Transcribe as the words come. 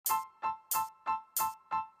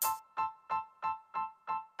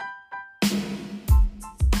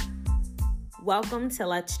Welcome to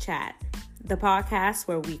Let's Chat, the podcast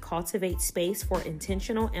where we cultivate space for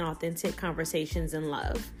intentional and authentic conversations in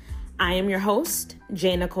love. I am your host,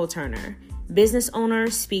 Jay Nicole Turner, business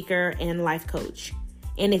owner, speaker, and life coach.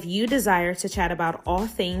 And if you desire to chat about all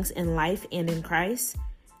things in life and in Christ,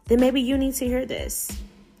 then maybe you need to hear this.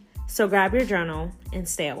 So grab your journal and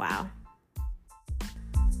stay a while.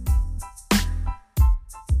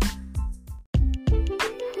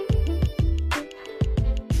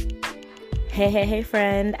 Hey,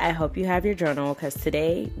 friend. I hope you have your journal because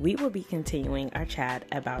today we will be continuing our chat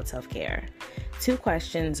about self-care. 2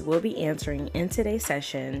 questions we'll be answering in today's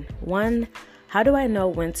session. 1, how do I know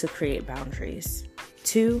when to create boundaries?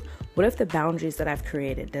 2, what if the boundaries that I've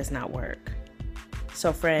created does not work?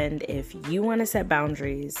 So friend, if you want to set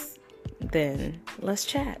boundaries, then let's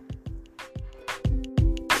chat.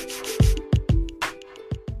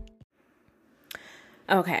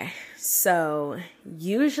 Okay, so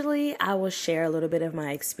usually I will share a little bit of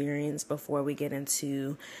my experience before we get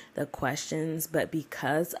into the questions, but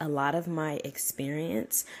because a lot of my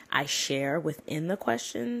experience I share within the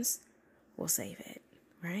questions, we'll save it,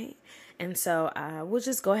 right? And so we'll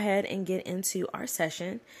just go ahead and get into our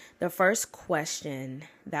session. The first question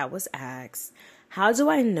that was asked, how do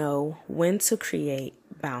I know when to create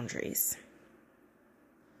boundaries?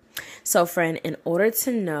 So friend, in order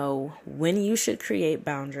to know when you should create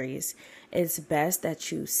boundaries, it's best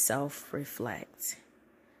that you self-reflect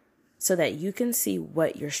so that you can see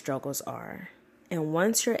what your struggles are. And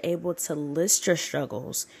once you're able to list your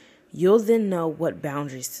struggles, you'll then know what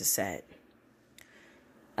boundaries to set.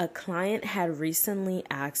 A client had recently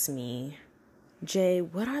asked me, Jay,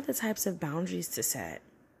 what are the types of boundaries to set?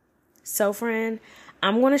 So friend,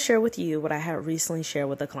 I'm going to share with you what I had recently shared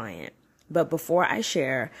with a client. But before I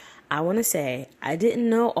share, I want to say I didn't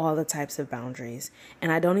know all the types of boundaries, and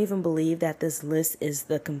I don't even believe that this list is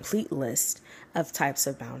the complete list of types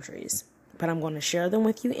of boundaries. But I'm going to share them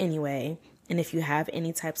with you anyway, and if you have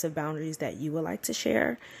any types of boundaries that you would like to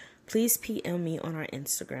share, please PM me on our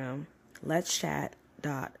Instagram,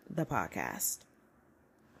 letschat.thepodcast.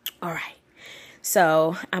 All right.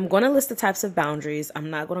 So I'm going to list the types of boundaries. I'm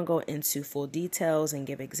not going to go into full details and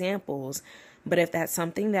give examples. But if that's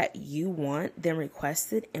something that you want, then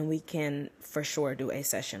request it and we can for sure do a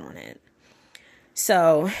session on it.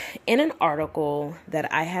 So in an article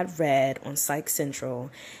that I had read on Psych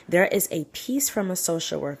Central, there is a piece from a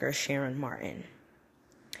social worker, Sharon Martin.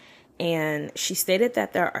 And she stated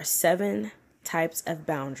that there are 7 types of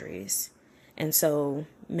boundaries. And so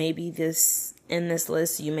maybe in this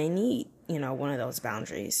list, you may need, one of those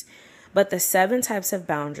boundaries. But the 7 types of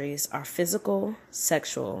boundaries are physical,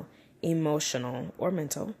 sexual, emotional or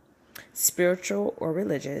mental, spiritual or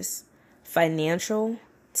religious, financial,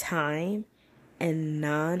 time, and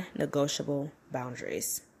non-negotiable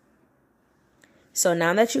boundaries. So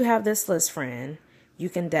now that you have this list, friend, you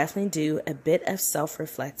can definitely do a bit of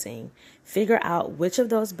self-reflecting, figure out which of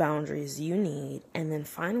those boundaries you need, and then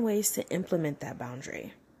find ways to implement that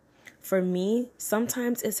boundary. For me,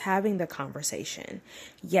 sometimes it's having the conversation.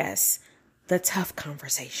 Yes, the tough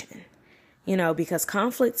conversation. Because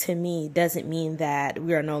conflict to me doesn't mean that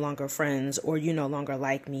we are no longer friends or you no longer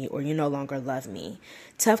like me or you no longer love me.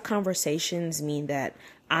 Tough conversations mean that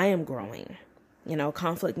I am growing.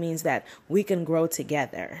 Conflict means that we can grow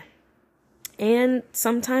together. And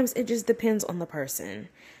sometimes it just depends on the person,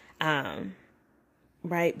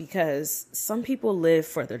 right? Because some people live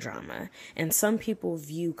for the drama and some people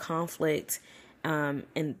view conflict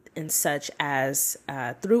and such as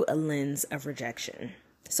through a lens of rejection.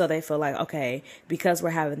 So they feel like, okay, because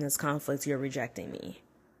we're having this conflict, you're rejecting me.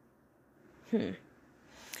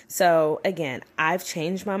 So again, I've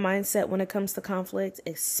changed my mindset when it comes to conflict,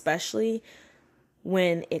 especially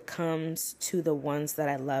when it comes to the ones that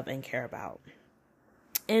I love and care about.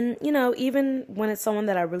 And, even when it's someone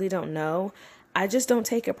that I really don't know, I just don't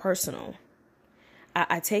take it personal.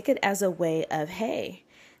 I take it as a way of, hey,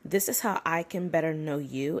 this is how I can better know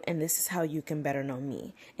you, and this is how you can better know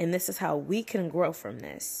me, and this is how we can grow from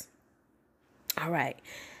this. All right,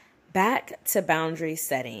 back to boundary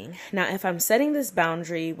setting. Now, if I'm setting this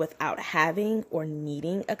boundary without having or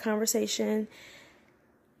needing a conversation,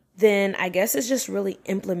 then I guess it's just really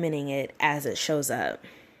implementing it as it shows up.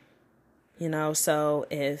 So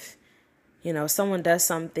if, someone does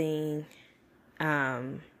something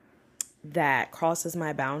that crosses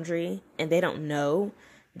my boundary and they don't know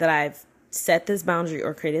that I've set this boundary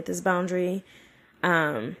or created this boundary,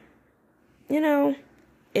 it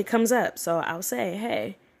comes up. So I'll say,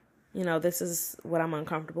 hey, this is what I'm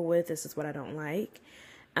uncomfortable with. This is what I don't like.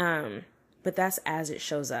 But that's as it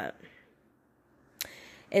shows up.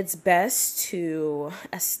 It's best to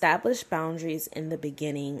establish boundaries in the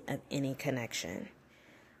beginning of any connection.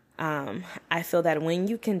 I feel that when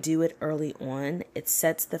you can do it early on, it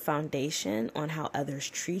sets the foundation on how others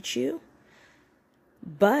treat you.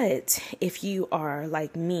 But if you are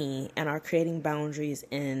like me and are creating boundaries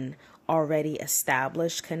in already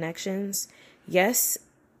established connections, yes,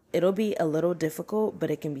 it'll be a little difficult,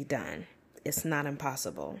 but it can be done. It's not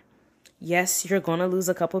impossible. Yes, you're going to lose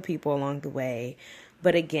a couple people along the way.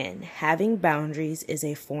 But again, having boundaries is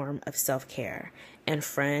a form of self-care. And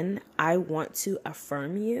friend, I want to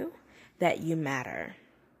affirm you that you matter.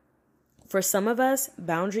 For some of us,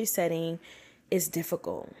 boundary setting is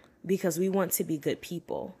difficult because we want to be good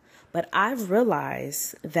people. But I've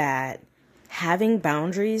realized that having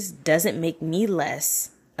boundaries doesn't make me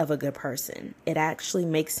less of a good person. It actually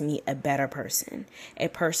makes me a better person, a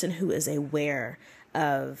person who is aware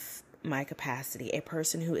of my capacity, a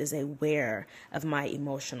person who is aware of my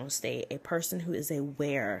emotional state, a person who is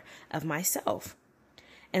aware of myself.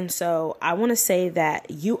 And so I want to say that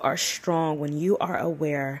you are strong when you are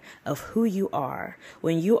aware of who you are,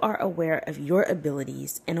 when you are aware of your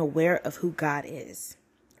abilities and aware of who God is,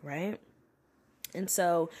 right? And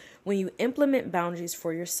so when you implement boundaries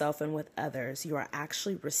for yourself and with others, you are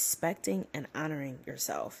actually respecting and honoring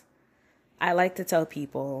yourself. I like to tell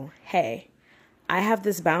people, hey, I have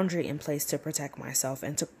this boundary in place to protect myself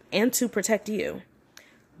and to protect you.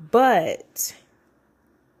 But,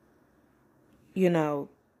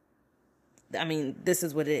 this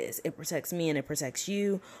is what it is. It protects me and it protects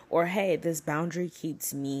you. Or, hey, this boundary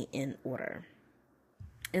keeps me in order.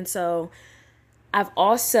 And so I've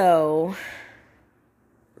also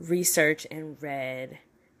researched and read,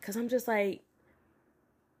 because I'm just like,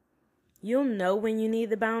 you'll know when you need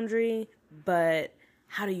the boundary, but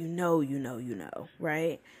how do you know,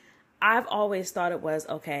 right? I've always thought it was,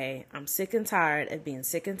 okay, I'm sick and tired of being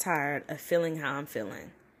sick and tired of feeling how I'm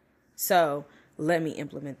feeling. So let me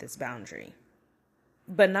implement this boundary.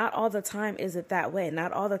 But not all the time is it that way.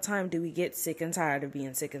 Not all the time do we get sick and tired of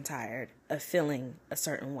being sick and tired of feeling a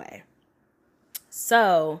certain way.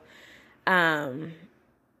 So, so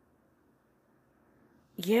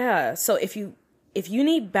if you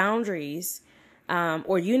need boundaries,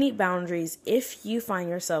 or you need boundaries if you find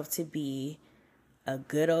yourself to be a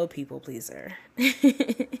good old people pleaser.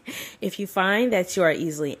 If you find that you are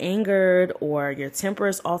easily angered or your temper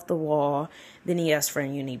is off the wall, then yes,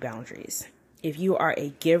 friend, you need boundaries. If you are a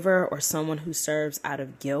giver or someone who serves out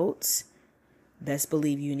of guilt, best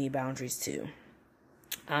believe you need boundaries too.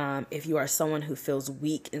 If you are someone who feels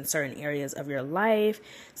weak in certain areas of your life,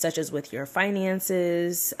 such as with your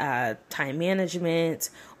finances, time management,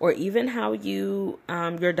 or even how you,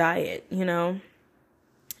 your diet,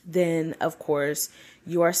 then of course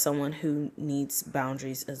you are someone who needs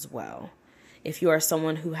boundaries as well. If you are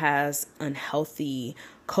someone who has unhealthy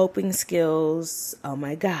coping skills, oh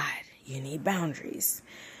my God, you need boundaries.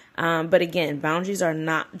 But again, boundaries are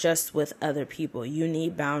not just with other people. You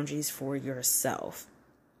need boundaries for yourself.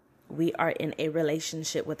 We are in a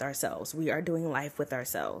relationship with ourselves. We are doing life with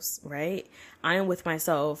ourselves, right? I am with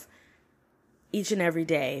myself each and every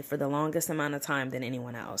day for the longest amount of time than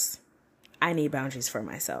anyone else. I need boundaries for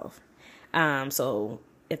myself. So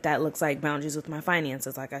if that looks like boundaries with my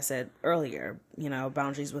finances, like I said earlier,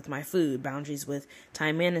 boundaries with my food, boundaries with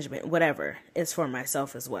time management, whatever, it's for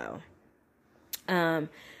myself as well. And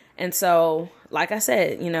so, like I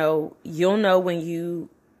said, you'll know when you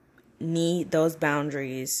need those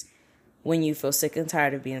boundaries when you feel sick and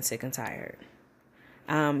tired of being sick and tired.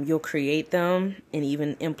 You'll create them and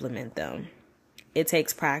even implement them. It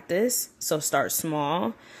takes practice, so start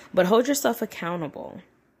small, but hold yourself accountable.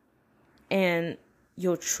 And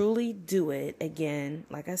you'll truly do it, again,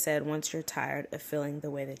 like I said, once you're tired of feeling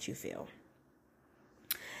the way that you feel.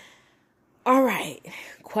 All right,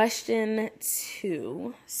 question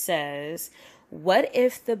 2 says, what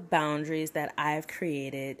if the boundaries that I've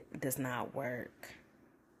created does not work?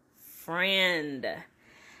 Friend,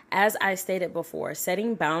 as I stated before,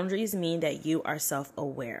 setting boundaries mean that you are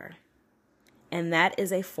self-aware. And that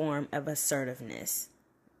is a form of assertiveness.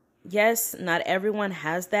 Yes, not everyone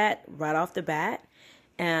has that right off the bat.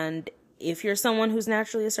 And if you're someone who's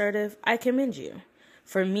naturally assertive, I commend you.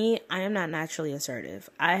 For me, I am not naturally assertive.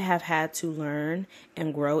 I have had to learn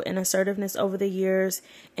and grow in assertiveness over the years.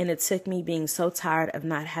 And it took me being so tired of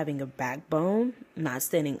not having a backbone, not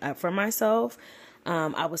standing up for myself.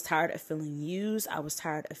 I was tired of feeling used. I was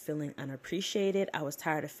tired of feeling unappreciated. I was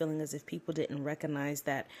tired of feeling as if people didn't recognize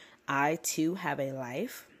that I too have a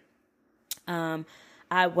life.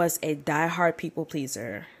 I was a diehard people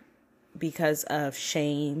pleaser because of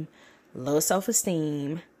shame, low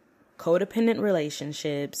self-esteem, codependent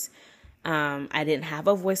relationships. I didn't have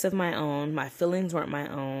a voice of my own. My feelings weren't my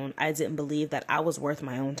own. I didn't believe that I was worth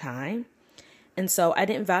my own time. And so I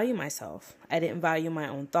didn't value myself. I didn't value my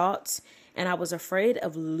own thoughts. And I was afraid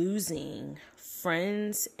of losing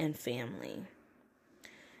friends and family.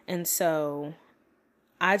 And so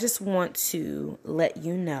I just want to let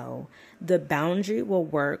you know the boundary will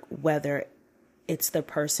work whether it's the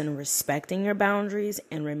person respecting your boundaries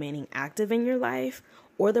and remaining active in your life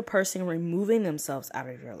or the person removing themselves out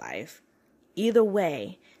of your life. Either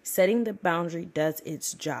way, setting the boundary does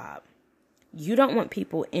its job. You don't want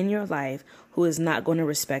people in your life who is not going to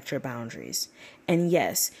respect your boundaries. And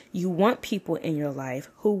yes, you want people in your life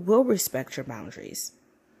who will respect your boundaries.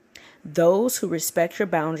 Those who respect your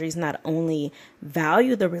boundaries not only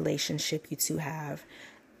value the relationship you two have,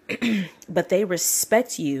 but they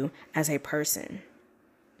respect you as a person.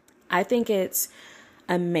 I think it's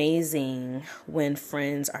amazing when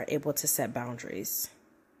friends are able to set boundaries,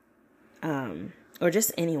 or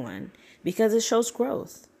just anyone, because it shows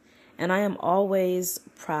growth. And I am always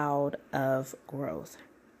proud of growth.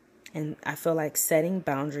 And I feel like setting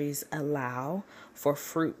boundaries allow for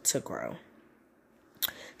fruit to grow.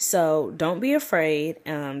 So don't be afraid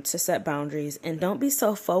to set boundaries, and don't be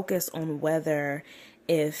so focused on whether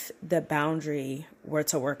if the boundary were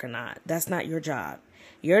to work or not. That's not your job.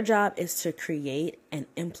 Your job is to create and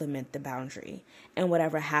implement the boundary. And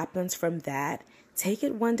whatever happens from that, take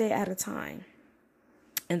it one day at a time.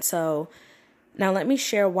 And so now let me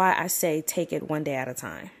share why I say take it one day at a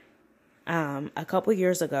time. A couple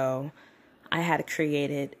years ago, I had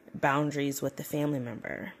created boundaries with a family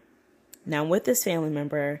member. Now, with this family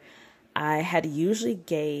member, I would usually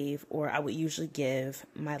give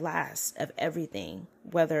my last of everything,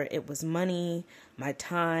 whether it was money, my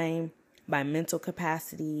time, my mental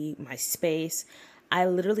capacity, my space. I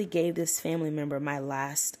literally gave this family member my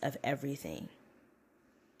last of everything.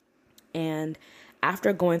 And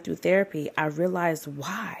after going through therapy, I realized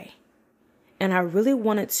why. And I really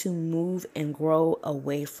wanted to move and grow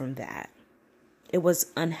away from that. It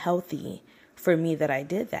was unhealthy for me that I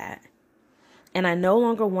did that. And I no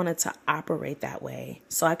longer wanted to operate that way.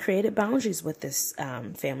 So I created boundaries with this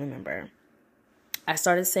family member. I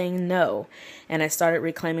started saying no, and I started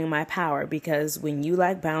reclaiming my power, because when you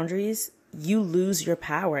lack boundaries, you lose your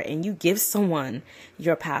power and you give someone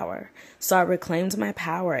your power. So I reclaimed my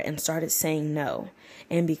power and started saying no.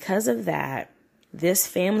 And because of that, this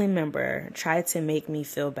family member tried to make me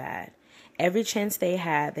feel bad. Every chance they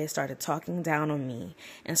had, they started talking down on me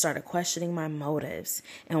and started questioning my motives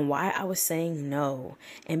and why I was saying no,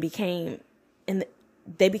 and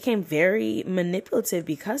they became very manipulative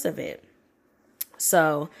because of it.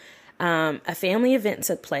 So a family event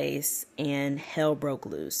took place and hell broke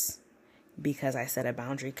loose because I set a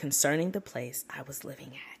boundary concerning the place I was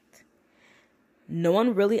living at. No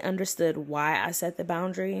one really understood why I set the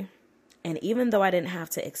boundary. And even though I didn't have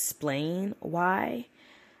to explain why,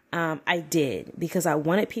 I did, because I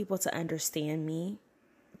wanted people to understand me,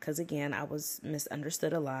 because again, I was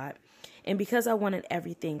misunderstood a lot, and because I wanted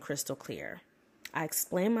everything crystal clear. I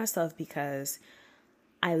explained myself because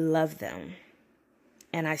I love them,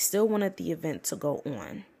 and I still wanted the event to go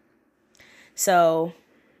on. So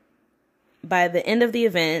by the end of the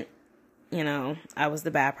event, I was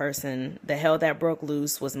the bad person. The hell that broke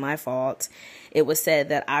loose was my fault. It was said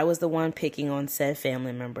that I was the one picking on said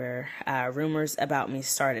family member. Rumors about me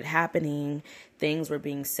started happening. Things were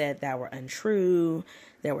being said that were untrue.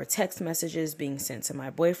 There were text messages being sent to my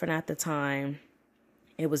boyfriend at the time.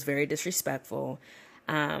 It was very disrespectful.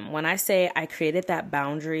 When I say I created that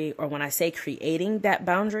boundary, or when I say creating that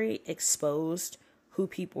boundary exposed who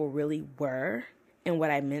people really were and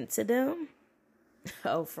what I meant to them,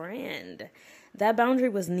 oh, friend, that boundary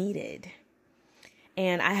was needed.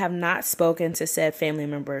 And I have not spoken to said family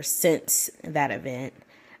member since that event.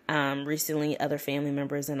 Recently, other family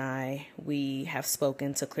members and we have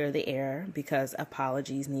spoken to clear the air because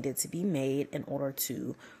apologies needed to be made in order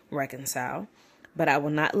to reconcile. But I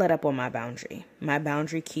will not let up on my boundary. My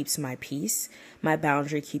boundary keeps my peace. My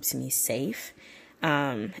boundary keeps me safe.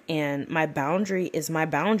 And my boundary is my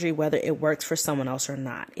boundary, whether it works for someone else or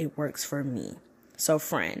not. It works for me. So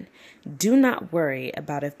friend, do not worry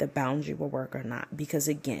about if the boundary will work or not, because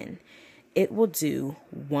again, it will do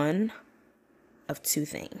one of two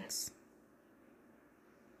things.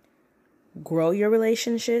 Grow your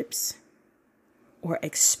relationships or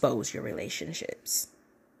expose your relationships.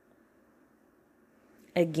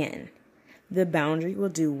 Again, the boundary will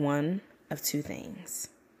do one of two things.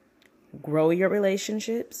 Grow your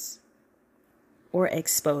relationships or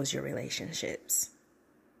expose your relationships.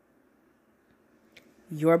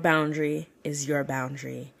 Your boundary is your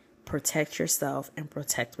boundary. protect yourself and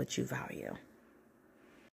protect what you value.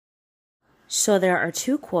 So there are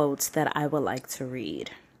 2 quotes that I would like to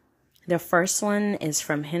read. The first one is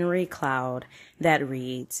from Henry Cloud that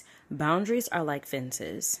reads, "Boundaries are like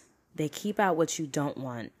fences. They keep out what you don't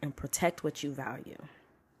want and protect what you value."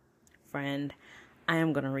 Friend, I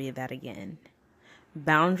am going to read that again.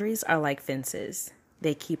 Boundaries are like fences.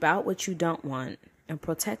 They keep out what you don't want and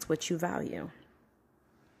protect what you value.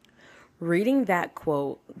 Reading that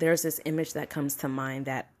quote, there's this image that comes to mind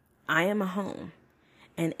that I am a home,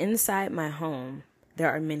 and inside my home,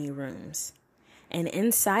 there are many rooms. And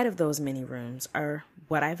inside of those many rooms are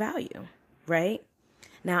what I value, right?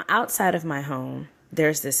 Now, outside of my home,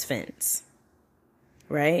 there's this fence,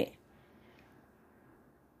 right?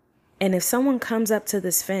 And if someone comes up to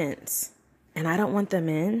this fence and I don't want them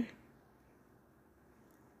in,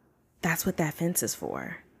 that's what that fence is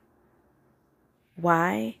for.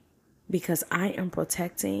 Why? Because I am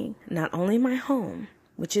protecting not only my home,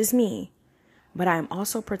 which is me, but I am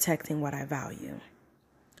also protecting what I value,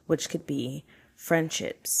 which could be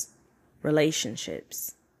friendships,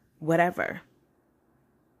 relationships, whatever.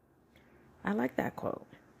 I like that quote.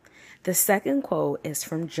 The second quote is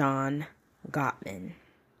from John Gottman.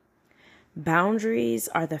 Boundaries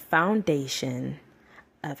are the foundation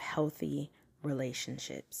of healthy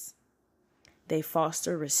relationships. They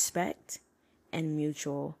foster respect and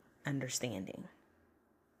mutual understanding.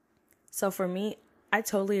 So for me, I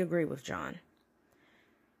totally agree with John.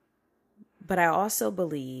 But I also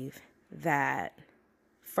believe that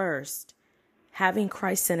first, having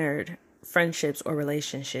Christ-centered friendships or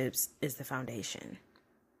relationships is the foundation.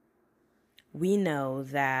 We know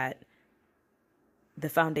that the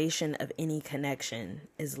foundation of any connection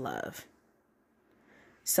is love.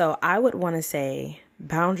 So I would want to say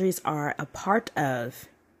boundaries are a part of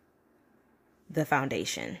the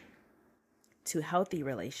foundation to healthy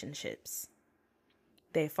relationships.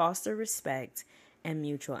 They foster respect and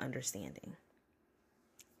mutual understanding.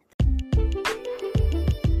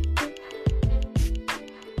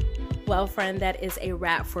 Well, friend, that is a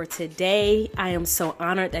wrap for today. I am so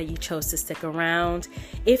honored that you chose to stick around.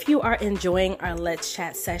 If you are enjoying our Let's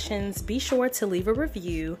Chat sessions, be sure to leave a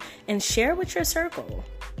review and share with your circle.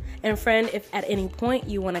 And friend, if at any point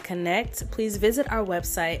you want to connect, please visit our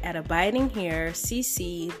website at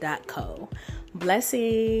abidingherecc.co.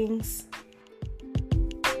 Blessings.